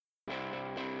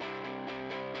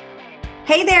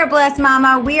Hey there, Blessed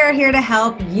Mama. We are here to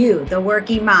help you, the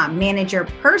working mom, manage your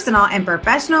personal and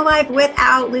professional life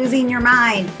without losing your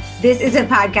mind. This is a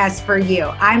podcast for you.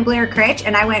 I'm Blair Critch,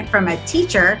 and I went from a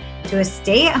teacher to a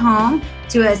stay-at-home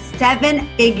to a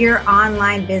 7-figure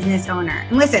online business owner.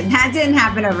 And listen, that didn't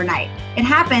happen overnight. It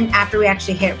happened after we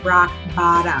actually hit rock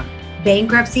bottom.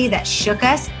 Bankruptcy that shook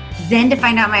us. Then to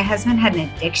find out my husband had an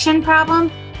addiction problem,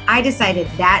 I decided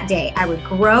that day I would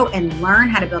grow and learn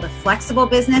how to build a flexible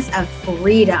business of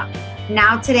freedom.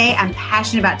 Now today, I'm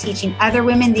passionate about teaching other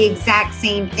women the exact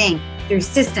same thing through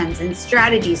systems and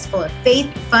strategies full of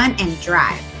faith, fun, and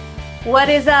drive. What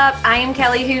is up? I am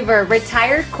Kelly Hoover,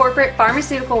 retired corporate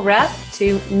pharmaceutical rep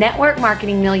to network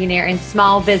marketing millionaire and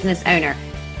small business owner.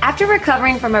 After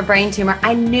recovering from a brain tumor,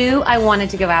 I knew I wanted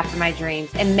to go after my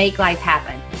dreams and make life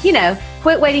happen.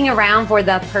 Quit waiting around for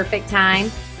the perfect time.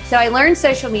 So I learned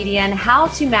social media and how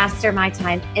to master my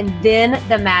time, and then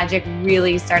the magic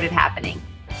really started happening.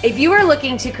 If you are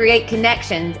looking to create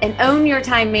connections and own your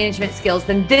time management skills,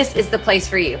 then this is the place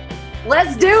for you.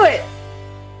 Let's do it.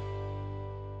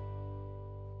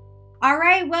 All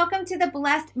right, welcome to the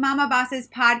Blessed Mama Bosses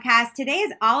podcast. Today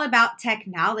is all about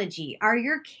technology. Are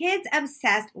your kids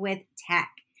obsessed with tech?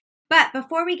 But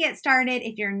before we get started,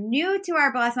 if you're new to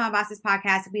our Blessed Mama Bosses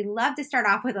podcast, we love to start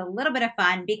off with a little bit of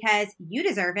fun because you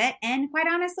deserve it. And quite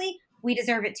honestly, we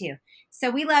deserve it too. So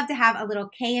we love to have a little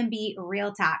K&B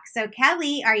real talk. So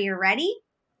Kelly, are you ready?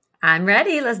 I'm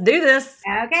ready. Let's do this.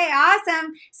 Okay,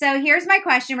 awesome. So here's my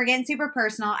question. We're getting super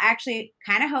personal. I actually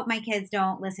kind of hope my kids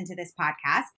don't listen to this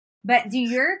podcast. But do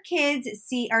your kids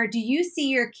see, or do you see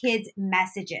your kids'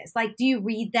 messages? Like, do you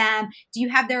read them? Do you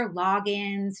have their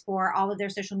logins for all of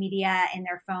their social media in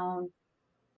their phone?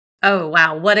 Oh,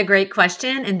 wow. What a great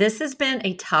question. And this has been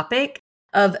a topic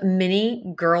of many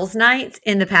girls' nights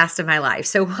in the past of my life.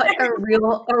 So what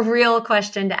a real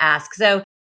question to ask. So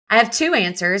I have two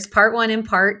answers, part one and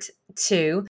part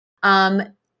two.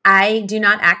 I do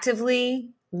not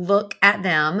actively look at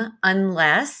them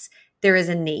unless there is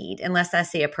a need, unless I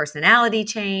see a personality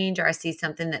change or I see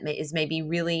something that is maybe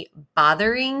really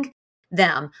bothering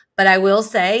them. But I will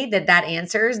say that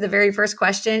answers the very first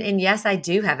question. And yes, I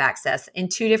do have access in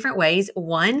two different ways.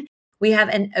 One, we have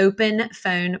an open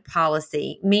phone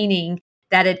policy, meaning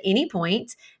that at any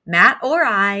point, Matt or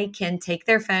I can take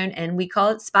their phone and we call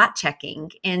it spot checking.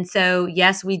 And so,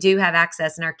 yes, we do have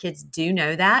access and our kids do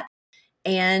know that.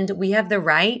 And we have the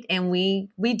right and we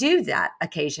do that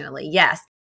occasionally. Yes.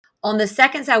 On the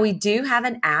second side, we do have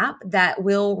an app that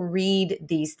will read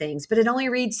these things, but it only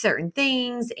reads certain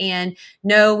things. And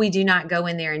no, we do not go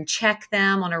in there and check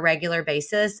them on a regular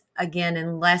basis, again,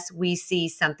 unless we see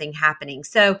something happening.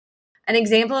 So an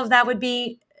example of that would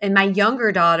be, and my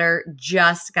younger daughter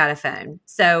just got a phone.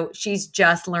 So she's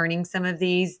just learning some of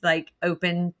these like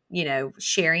open,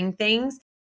 sharing things.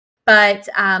 But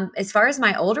as far as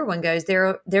my older one goes,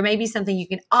 there may be something you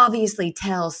can obviously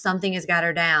tell something has got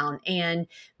her down and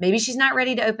maybe she's not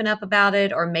ready to open up about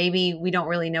it, or maybe we don't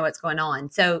really know what's going on.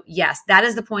 So yes, that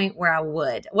is the point where I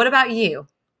would. What about you?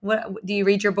 What do you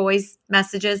read your boys'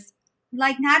 messages?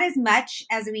 Like not as much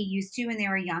as we used to when they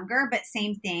were younger, but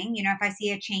same thing. If I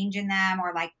see a change in them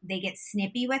or like they get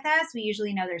snippy with us, we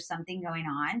usually know there's something going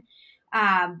on.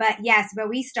 But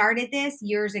we started this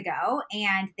years ago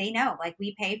and they know, like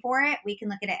we pay for it. We can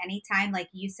look at it anytime, like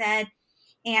you said.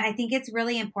 And I think it's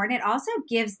really important. It also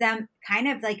gives them kind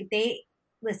of like they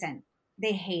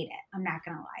hate it. I'm not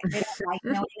going to lie. They don't like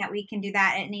knowing that we can do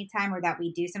that at any time or that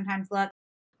we do sometimes look.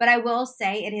 But I will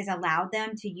say it has allowed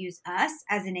them to use us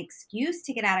as an excuse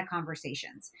to get out of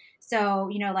conversations. So,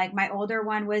 like my older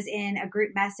one was in a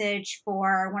group message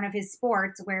for one of his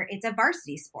sports where it's a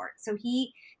varsity sport. So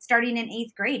he, starting in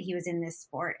 8th grade, he was in this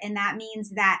sport. And that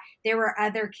means that there were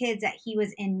other kids that he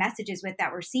was in messages with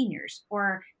that were seniors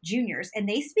or juniors. And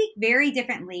they speak very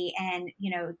differently and,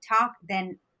 talk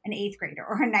than an 8th grader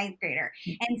or a 9th grader.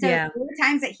 And so there were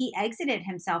times that he exited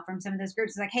himself from some of those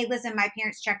groups. It's like, hey, listen, my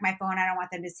parents check my phone. I don't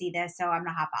want them to see this. So I'm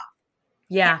going to hop off.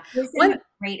 Yeah. This is a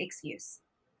great excuse.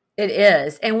 It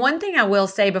is. And one thing I will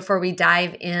say before we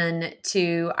dive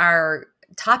into our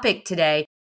topic today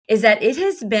is that it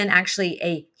has been actually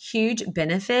a huge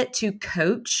benefit to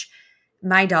coach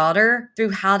my daughter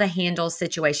through how to handle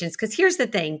situations. Because here's the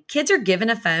thing, kids are given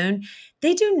a phone.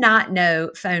 They do not know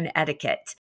phone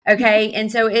etiquette. Okay.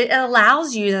 And so it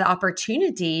allows you the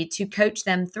opportunity to coach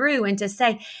them through and to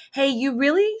say, hey, you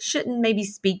really shouldn't maybe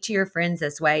speak to your friends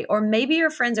this way, or maybe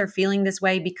your friends are feeling this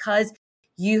way because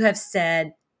you have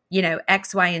said,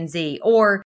 X, Y, and Z,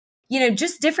 or,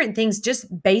 just different things,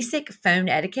 just basic phone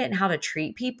etiquette and how to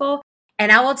treat people.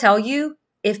 And I will tell you,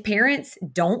 if parents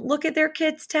don't look at their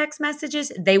kids' text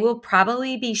messages, they will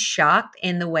probably be shocked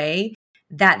in the way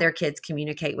that their kids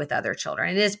communicate with other children.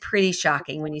 It is pretty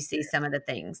shocking when you see some of the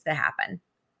things that happen.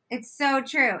 It's so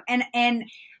true. And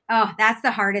oh, that's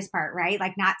the hardest part, right?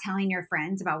 Like not telling your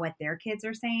friends about what their kids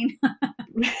are saying.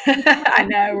 I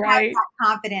know, right?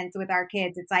 Confidence with our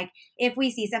kids. It's like if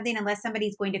we see something, unless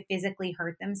somebody's going to physically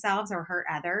hurt themselves or hurt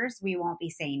others, we won't be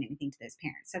saying anything to those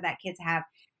parents so that kids have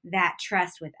that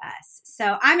trust with us.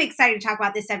 So I'm excited to talk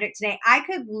about this subject today. I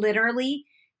could literally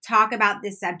talk about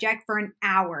this subject for an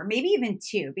hour, maybe even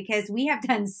two, because we have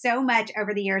done so much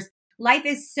over the years. Life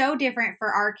is so different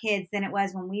for our kids than it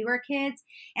was when we were kids.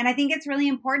 And I think it's really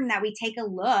important that we take a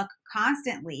look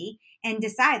constantly and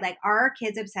decide, like, are our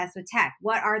kids obsessed with tech?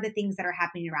 What are the things that are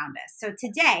happening around us? So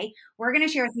today, we're going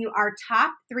to share with you our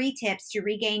top 3 tips to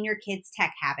regain your kids'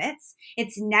 tech habits.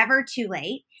 It's never too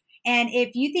late. And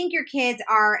if you think your kids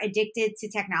are addicted to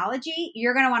technology,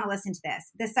 you're going to want to listen to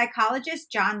this. The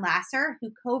psychologist John Lasser,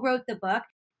 who co-wrote the book,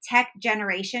 Tech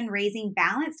Generation, Raising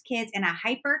Balanced Kids in a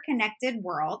Hyper-Connected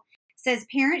World, says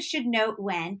parents should note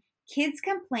when kids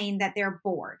complain that they're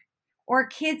bored, or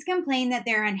kids complain that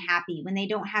they're unhappy when they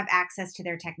don't have access to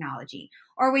their technology,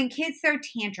 or when kids throw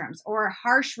tantrums or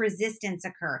harsh resistance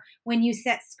occur when you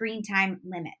set screen time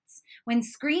limits, when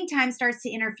screen time starts to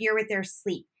interfere with their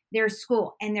sleep, their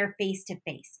school, and their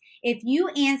face-to-face. If you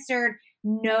answered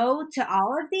no to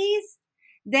all of these,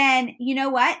 then you know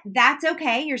what? That's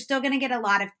okay. You're still going to get a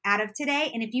lot out of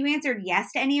today. And if you answered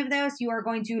yes to any of those, you are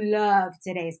going to love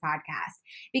today's podcast,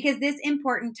 because this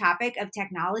important topic of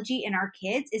technology in our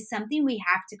kids is something we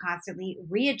have to constantly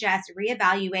readjust,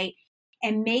 reevaluate,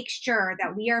 and make sure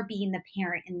that we are being the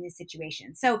parent in this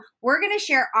situation. So we're going to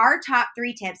share our top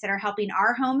 3 tips that are helping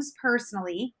our homes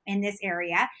personally in this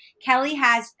area. Kelly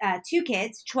has 2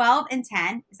 kids, 12 and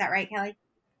 10. Is that right, Kelly?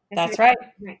 That's right.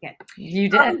 Very good. You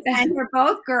did. And we're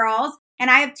both girls. And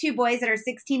I have 2 boys that are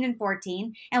 16 and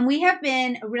 14. And we have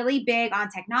been really big on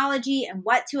technology and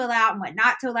what to allow and what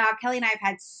not to allow. Kelly and I have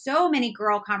had so many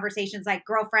girl conversations, like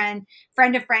girlfriend,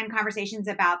 friend to friend conversations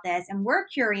about this. And we're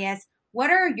curious, what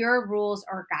are your rules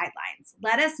or guidelines?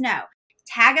 Let us know.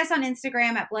 Tag us on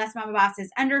Instagram at @blessedmamabosses_,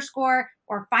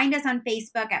 or find us on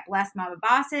Facebook at Blessed Mama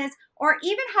Bosses, or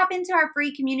even hop into our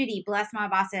free community, Blessed Mama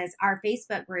Bosses, our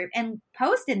Facebook group, and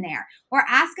post in there, or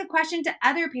ask a question to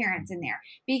other parents in there,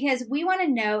 because we want to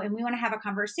know and we want to have a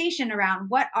conversation around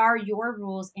what are your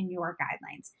rules and your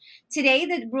guidelines. Today,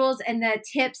 the rules and the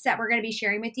tips that we're going to be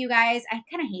sharing with you guys, I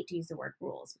kind of hate to use the word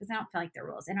rules because I don't feel like they're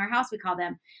rules. In our house, we call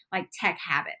them like tech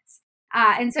habits.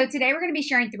 And so today we're going to be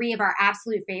sharing 3 of our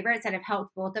absolute favorites that have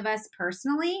helped both of us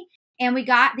personally. And we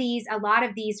got a lot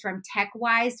of these from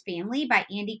TechWise Family by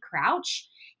Andy Crouch.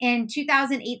 In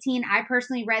 2018, I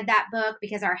personally read that book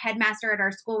because our headmaster at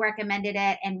our school recommended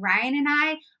it. And Ryan and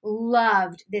I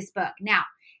loved this book. Now,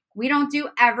 we don't do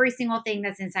every single thing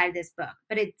that's inside of this book,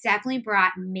 but it definitely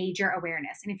brought major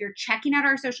awareness. And if you're checking out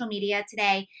our social media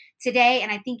today,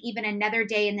 and I think even another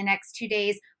day in the next 2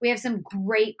 days, we have some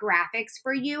great graphics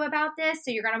for you about this.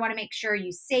 So you're going to want to make sure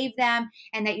you save them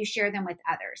and that you share them with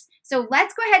others. So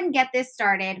let's go ahead and get this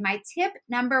started. My tip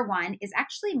number 1 is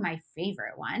actually my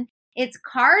favorite one. It's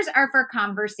cars are for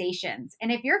conversations.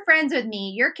 And if you're friends with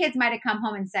me, your kids might have come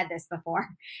home and said this before,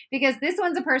 because this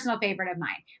one's a personal favorite of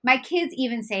mine. My kids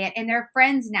even say it, and their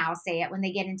friends now say it when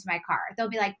they get into my car. They'll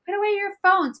be like, put away your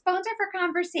phones. Phones are for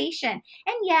conversation.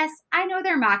 And yes, I know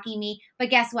they're mocking me, but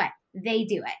guess what? They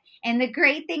do it. And the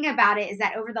great thing about it is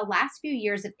that over the last few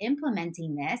years of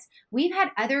implementing this, we've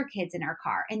had other kids in our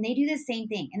car and they do the same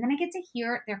thing. And then I get to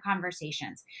hear their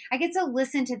conversations. I get to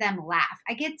listen to them laugh.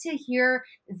 I get to hear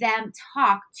them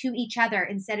talk to each other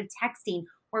instead of texting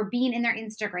or being in their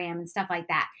Instagram and stuff like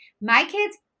that. My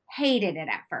kids hated it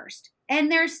at first.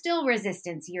 And there's still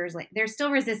resistance years later. There's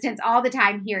still resistance all the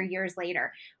time here years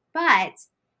later. But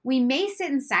we may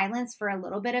sit in silence for a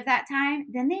little bit of that time,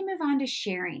 then they move on to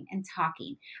sharing and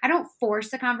talking. I don't force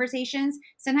the conversations.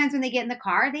 Sometimes when they get in the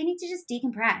car, they need to just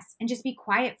decompress and just be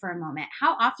quiet for a moment.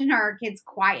 How often are our kids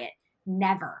quiet?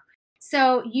 Never.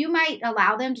 So you might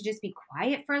allow them to just be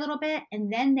quiet for a little bit,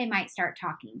 and then they might start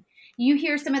talking. You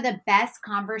hear some of the best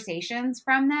conversations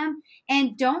from them.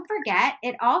 And don't forget,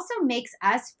 it also makes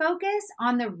us focus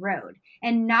on the road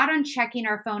and not on checking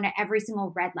our phone at every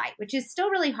single red light, which is still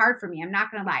really hard for me. I'm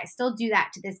not going to lie. I still do that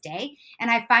to this day.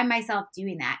 And I find myself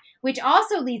doing that, which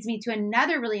also leads me to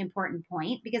another really important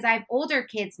point, because I have older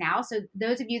kids now. So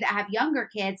those of you that have younger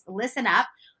kids, listen up.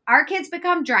 Our kids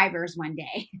become drivers one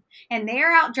day and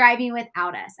they're out driving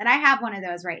without us. And I have one of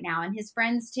those right now, and his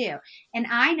friends too. And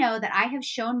I know that I have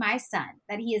shown my son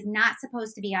that he is not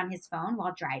supposed to be on his phone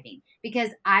while driving, because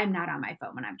I'm not on my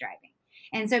phone when I'm driving.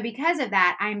 And so because of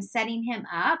that, I'm setting him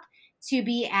up to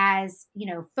be as,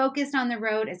 focused on the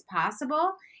road as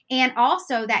possible. And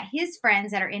also that his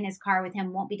friends that are in his car with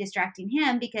him won't be distracting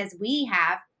him, because we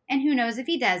have, and who knows if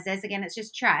he does this, again, it's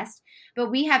just trust,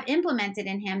 but we have implemented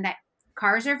in him that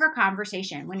cars are for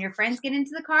conversation. When your friends get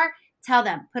into the car, tell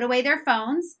them, put away their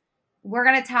phones. We're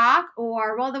going to talk,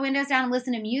 or roll the windows down and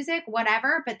listen to music,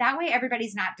 whatever. But that way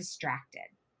everybody's not distracted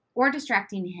or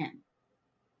distracting him.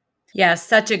 Yeah,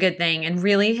 such a good thing, and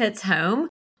really hits home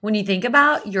when you think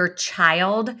about your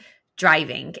child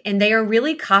driving and they are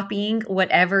really copying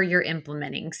whatever you're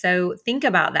implementing. So think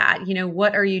about that.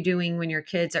 What are you doing when your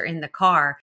kids are in the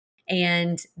car?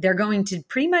 And they're going to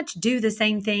pretty much do the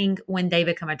same thing when they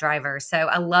become a driver. So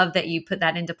I love that you put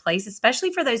that into place,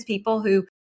 especially for those people who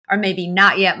are maybe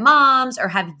not yet moms or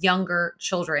have younger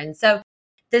children. So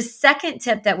the second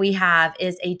tip that we have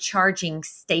is a charging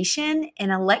station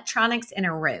and electronics in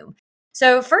a room.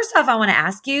 So first off, I want to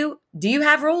ask you, do you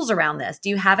have rules around this? Do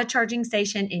you have a charging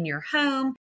station in your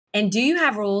home? And do you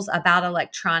have rules about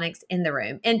electronics in the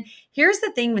room? And here's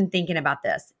the thing when thinking about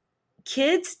this.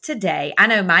 Kids today, I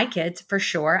know my kids for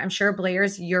sure, I'm sure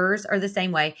Blair's, yours are the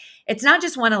same way. It's not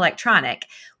just one electronic.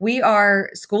 We are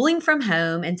schooling from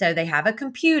home. And so they have a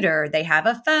computer, they have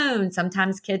a phone.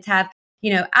 Sometimes kids have,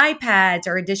 iPads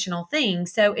or additional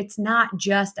things. So it's not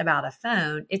just about a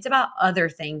phone. It's about other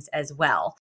things as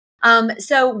well.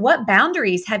 So what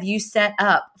boundaries have you set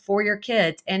up for your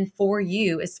kids and for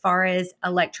you as far as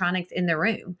electronics in the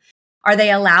room? Are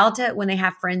they allowed to, when they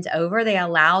have friends over, are they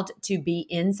allowed to be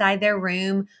inside their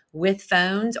room with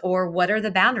phones, or what are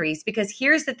the boundaries? Because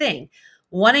here's the thing,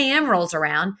 1 a.m. rolls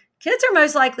around, kids are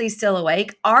most likely still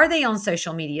awake. Are they on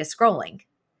social media scrolling?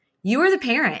 You are the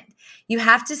parent. You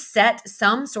have to set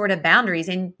some sort of boundaries,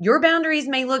 and your boundaries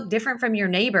may look different from your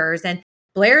neighbors, and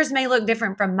Blair's may look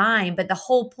different from mine, but the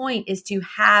whole point is to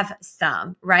have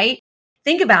some, right?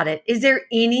 Think about it. Is there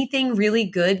anything really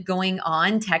good going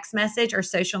on, text message or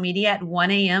social media at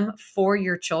 1 a.m. for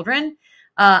your children?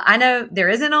 I know there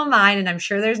isn't on mine, and I'm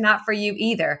sure there's not for you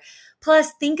either.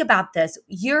 Plus, think about this.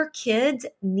 Your kids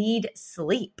need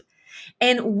sleep.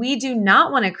 And we do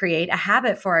not want to create a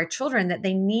habit for our children that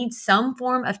they need some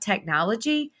form of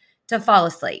technology to fall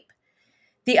asleep.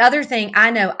 The other thing I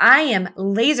know I am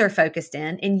laser focused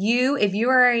in, and you, if you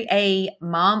are a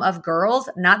mom of girls,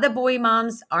 not that boy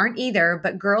moms aren't either,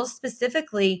 but girls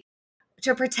specifically,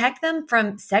 to protect them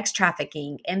from sex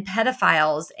trafficking and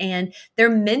pedophiles and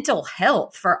their mental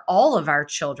health for all of our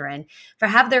children, for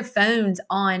have their phones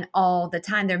on all the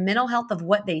time, their mental health of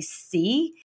what they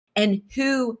see and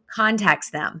who contacts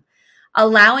them.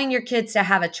 Allowing your kids to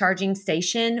have a charging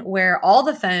station where all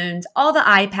the phones, all the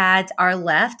iPads are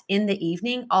left in the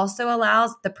evening also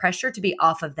allows the pressure to be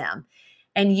off of them.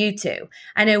 And you too.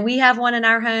 I know we have one in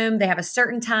our home. They have a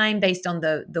certain time based on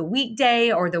the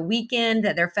weekday or the weekend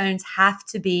that their phones have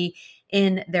to be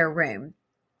in their room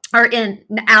or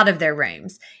out of their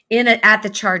rooms at the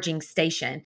charging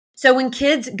station. So when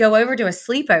kids go over to a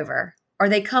sleepover, or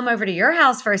they come over to your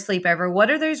house for a sleepover, what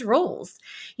are those rules?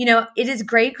 It is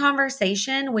great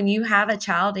conversation when you have a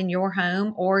child in your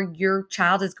home or your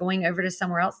child is going over to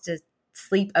somewhere else to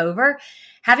sleep over,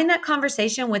 having that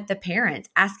conversation with the parents,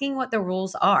 asking what the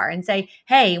rules are and say,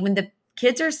 hey, when the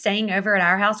kids are staying over at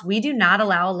our house, we do not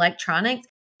allow electronics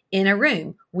in a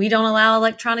room. We don't allow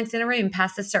electronics in a room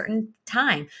past a certain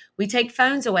time. We take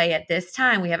phones away at this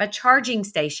time. We have a charging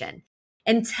station.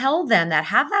 And tell them that,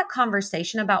 have that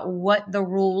conversation about what the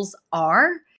rules are.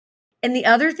 And the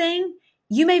other thing,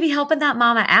 you may be helping that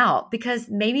mama out because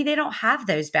maybe they don't have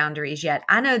those boundaries yet.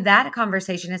 I know that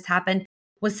conversation has happened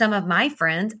with some of my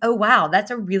friends. Oh, wow, that's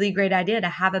a really great idea to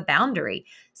have a boundary.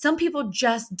 Some people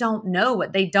just don't know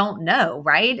what they don't know,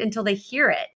 right? Until they hear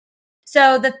it.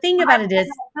 So the thing about it is,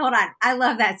 hold on. I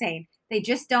love that saying. They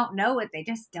just don't know what they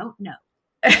just don't know.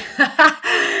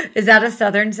 Is that a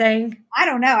Southern saying? I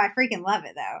don't know. I freaking love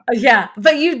it though. Yeah,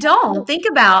 but you don't think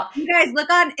about. You guys look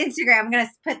on Instagram. I'm going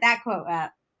to put that quote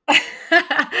up.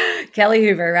 Kelly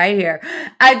Hoover right here.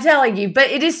 I'm telling you, but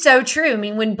it is so true. I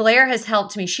mean, when Blair has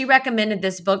helped me, she recommended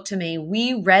this book to me.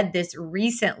 We read this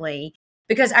recently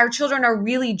because our children are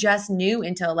really just new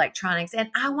into electronics, and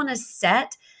I want to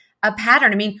set a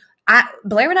pattern. I mean,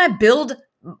 Blair and I build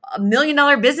 $1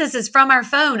 million businesses from our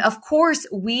phone. Of course,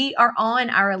 we are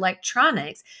on our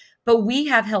electronics, but we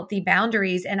have healthy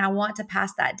boundaries, and I want to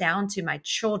pass that down to my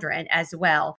children as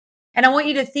well. And I want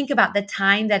you to think about the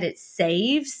time that it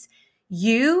saves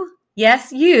you.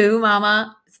 Yes, you,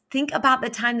 mama. Think about the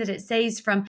time that it saves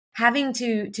from having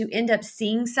to end up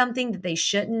seeing something that they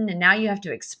shouldn't, and now you have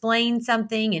to explain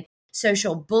something, and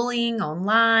social bullying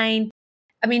online.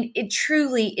 I mean, it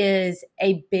truly is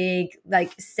a big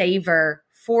like saver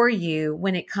for you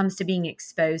when it comes to being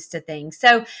exposed to things.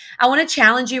 So I want to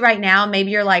challenge you right now. Maybe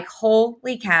you're like,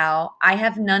 holy cow, I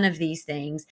have none of these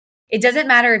things. It doesn't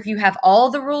matter if you have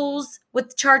all the rules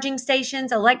with charging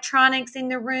stations, electronics in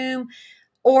the room,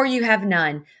 or you have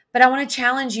none. But I want to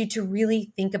challenge you to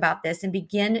really think about this and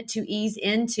begin to ease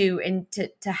into and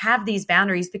to have these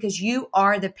boundaries, because you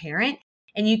are the parent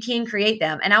and you can create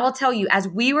them. And I will tell you, as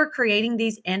we were creating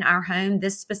these in our home,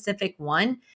 this specific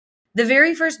one, the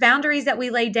very first boundaries that we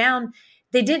laid down,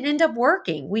 they didn't end up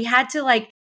working. We had to like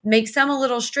make some a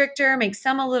little stricter, make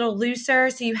some a little looser.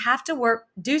 So you have to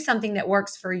do something that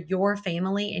works for your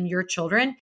family and your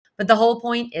children. But the whole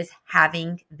point is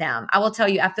having them. I will tell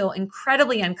you, I feel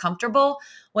incredibly uncomfortable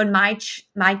when my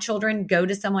children go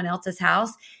to someone else's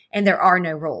house and there are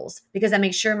no rules, because I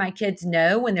make sure my kids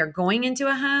know when they're going into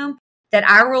a home that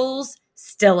our rules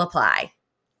still apply.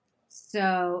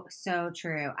 So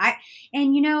true. I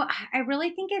really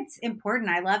think it's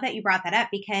important. I love that you brought that up,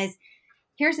 because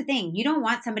here's the thing. You don't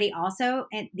want somebody also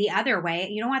the other way.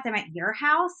 You don't want them at your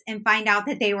house and find out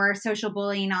that they were social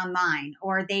bullying online,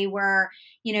 or they were,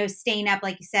 staying up,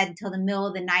 like you said, until the middle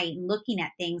of the night and looking at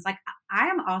things. Like, I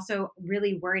am also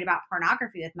really worried about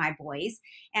pornography with my boys.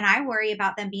 And I worry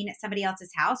about them being at somebody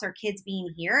else's house, or kids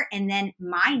being here, and then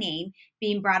my name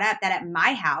being brought up that at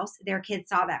my house, their kids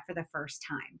saw that for the first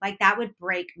time. Like, that would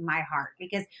break my heart,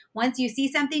 because once you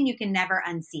see something, you can never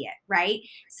unsee it. Right.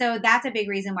 So that's a big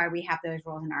reason why we have those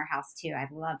rules in our house too. I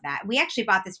love that. We actually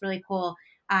bought this really cool,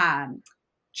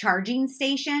 charging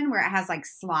station where it has like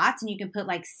slots, and you can put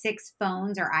like 6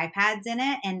 phones or iPads in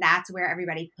it. And that's where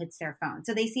everybody puts their phone.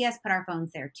 So they see us put our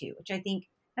phones there too, which I think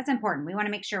that's important. We want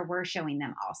to make sure we're showing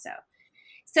them also.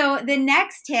 So the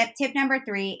next tip number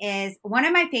 3, is one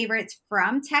of my favorites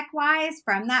from TechWise,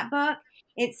 from that book.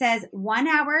 It says 1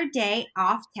 hour a day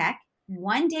off tech,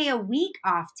 1 day a week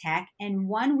off tech, and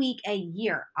 1 week a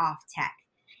year off tech.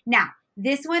 Now,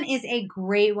 this one is a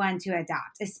great one to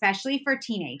adopt, especially for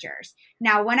teenagers.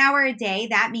 Now, 1 hour a day,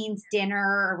 that means dinner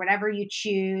or whatever you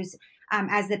choose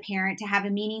as the parent, to have a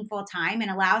meaningful time, and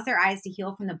allows their eyes to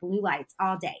heal from the blue lights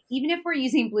all day. Even if we're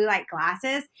using blue light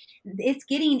glasses, it's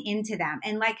getting into them.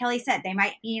 And like Kelly said, they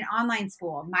might be in online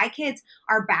school. My kids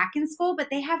are back in school, but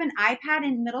they have an iPad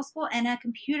in middle school and a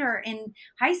computer in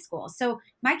high school. So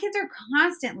my kids are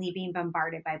constantly being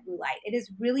bombarded by blue light. It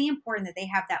is really important that they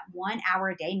have that 1 hour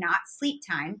a day, not sleep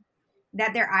time,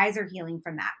 that their eyes are healing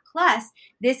from that. Plus,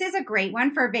 this is a great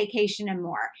one for vacation and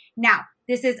more. Now,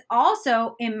 this is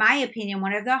also, in my opinion,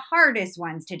 one of the hardest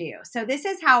ones to do. So this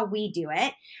is how we do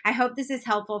it. I hope this is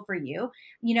helpful for you.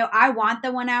 I want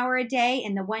the 1 hour a day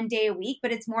and the 1 day a week,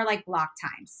 but it's more like block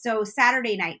times. So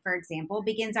Saturday night, for example,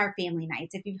 begins our family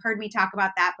nights. If you've heard me talk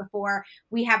about that before,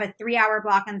 we have a 3-hour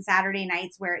block on Saturday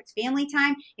nights where it's family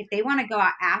time. If they want to go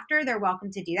out after, they're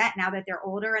welcome to do that now that they're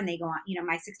older and they go on,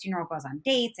 my 16-year-old goes on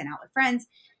dates and out with friends.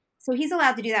 So he's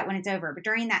allowed to do that when it's over. But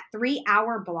during that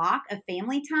 3-hour block of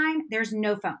family time, there's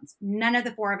no phones. None of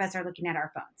the 4 of us are looking at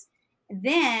our phones.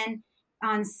 Then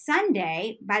on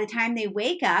Sunday, by the time they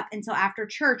wake up until after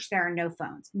church, there are no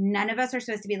phones. None of us are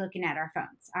supposed to be looking at our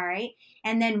phones. All right.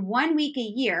 And then 1 week a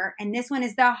year, and this one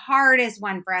is the hardest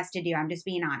one for us to do, I'm just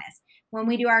being honest. When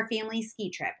we do our family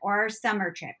ski trip or our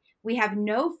summer trip, we have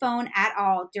no phone at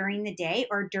all during the day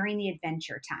or during the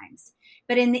adventure times.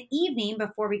 But in the evening,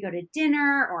 before we go to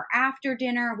dinner or after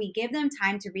dinner, we give them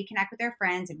time to reconnect with their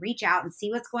friends and reach out and see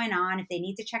what's going on if they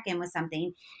need to check in with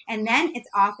something. And then it's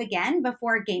off again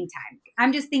before game time.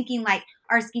 I'm just thinking like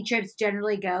our ski trips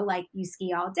generally go like you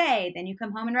ski all day, then you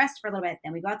come home and rest for a little bit,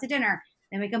 then we go out to dinner,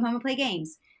 then we come home and play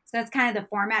games. So that's kind of the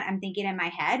format I'm thinking in my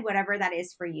head, whatever that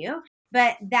is for you.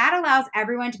 But that allows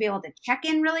everyone to be able to check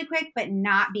in really quick, but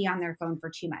not be on their phone for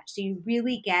too much. So you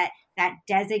really get that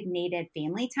designated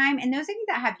family time. And those of you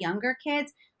that have younger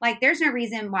kids, like there's no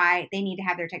reason why they need to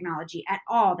have their technology at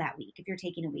all that week if you're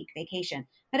taking a week vacation.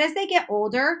 But as they get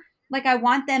older, like I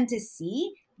want them to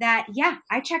see that, yeah,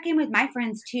 I check in with my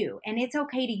friends too. And it's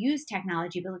okay to use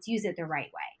technology, but let's use it the right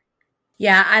way.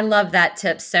 Yeah, I love that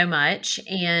tip so much.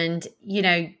 And,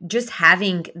 just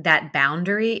having that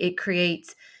boundary, it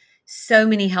creates so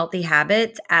many healthy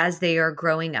habits as they are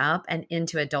growing up and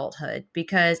into adulthood.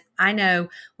 Because I know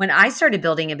when I started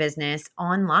building a business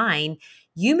online,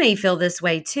 you may feel this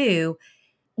way too.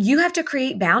 You have to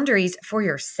create boundaries for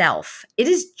yourself. It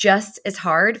is just as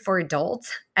hard for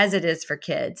adults as it is for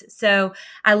kids. So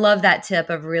I love that tip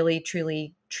of really,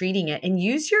 truly treating it, and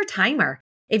use your timer.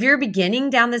 If you're beginning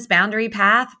down this boundary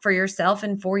path for yourself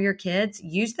and for your kids,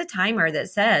 use the timer that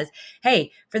says,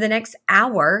 hey, for the next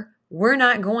hour, we're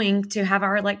not going to have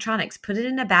our electronics. Put it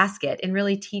in a basket and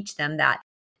really teach them that.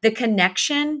 the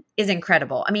connection is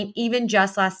incredible. I mean, even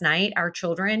just last night, our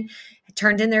children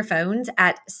turned in their phones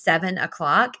at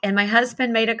 7:00. And my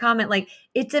husband made a comment like,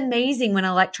 it's amazing when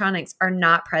electronics are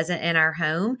not present in our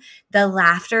home, the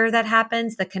laughter that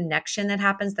happens, the connection that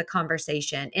happens, the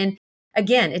conversation. And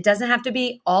again, it doesn't have to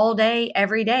be all day,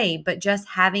 every day, but just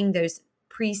having those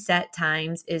preset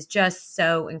times is just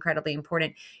so incredibly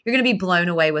important. You're going to be blown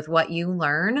away with what you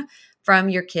learn from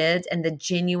your kids and the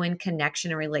genuine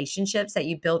connection and relationships that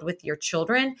you build with your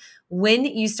children when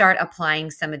you start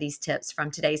applying some of these tips from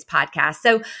today's podcast.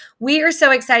 So we are so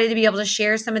excited to be able to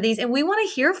share some of these, and we want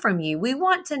to hear from you. We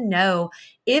want to know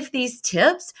if these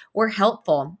tips were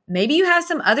helpful. Maybe you have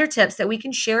some other tips that we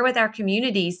can share with our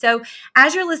community. So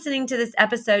as you're listening to this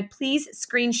episode, please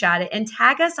screenshot it and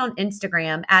tag us on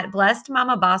Instagram at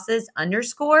blessedmamabosses_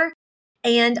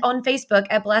 and on Facebook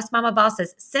at Blessed Mama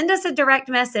Bosses. Send us a direct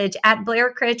message at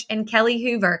Blair Critch and Kelly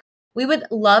Hoover. We would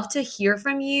love to hear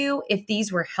from you if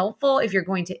these were helpful, if you're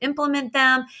going to implement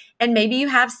them, and maybe you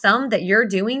have some that you're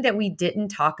doing that we didn't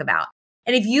talk about.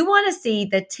 And if you want to see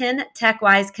the 10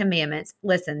 TechWise commandments,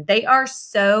 listen, they are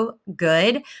so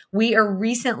good. We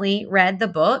recently read the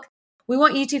book. We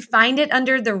want you to find it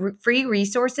under the free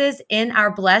resources in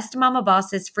our Blessed Mama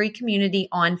Bosses free community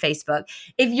on Facebook.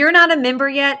 If you're not a member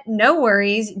yet, no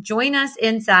worries. Join us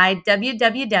inside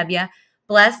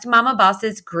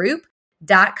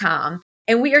www.blessedmamabossesgroup.com.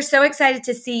 And we are so excited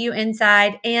to see you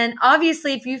inside. And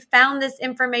obviously, if you found this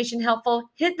information helpful,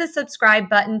 hit the subscribe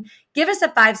button, give us a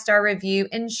 5-star review,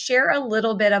 and share a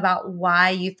little bit about why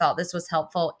you thought this was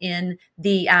helpful in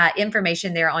the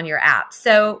information there on your app.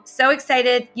 So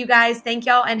excited, you guys. Thank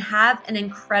y'all, and have an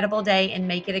incredible day and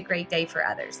make it a great day for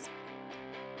others.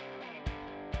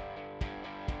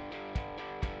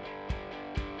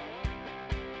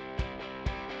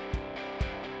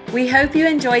 We hope you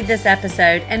enjoyed this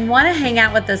episode and want to hang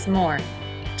out with us more.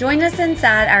 Join us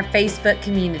inside our Facebook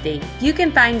community. You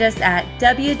can find us at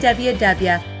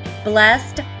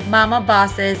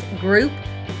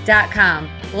www.blessedmamabossesgroup.com.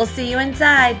 We'll see you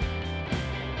inside.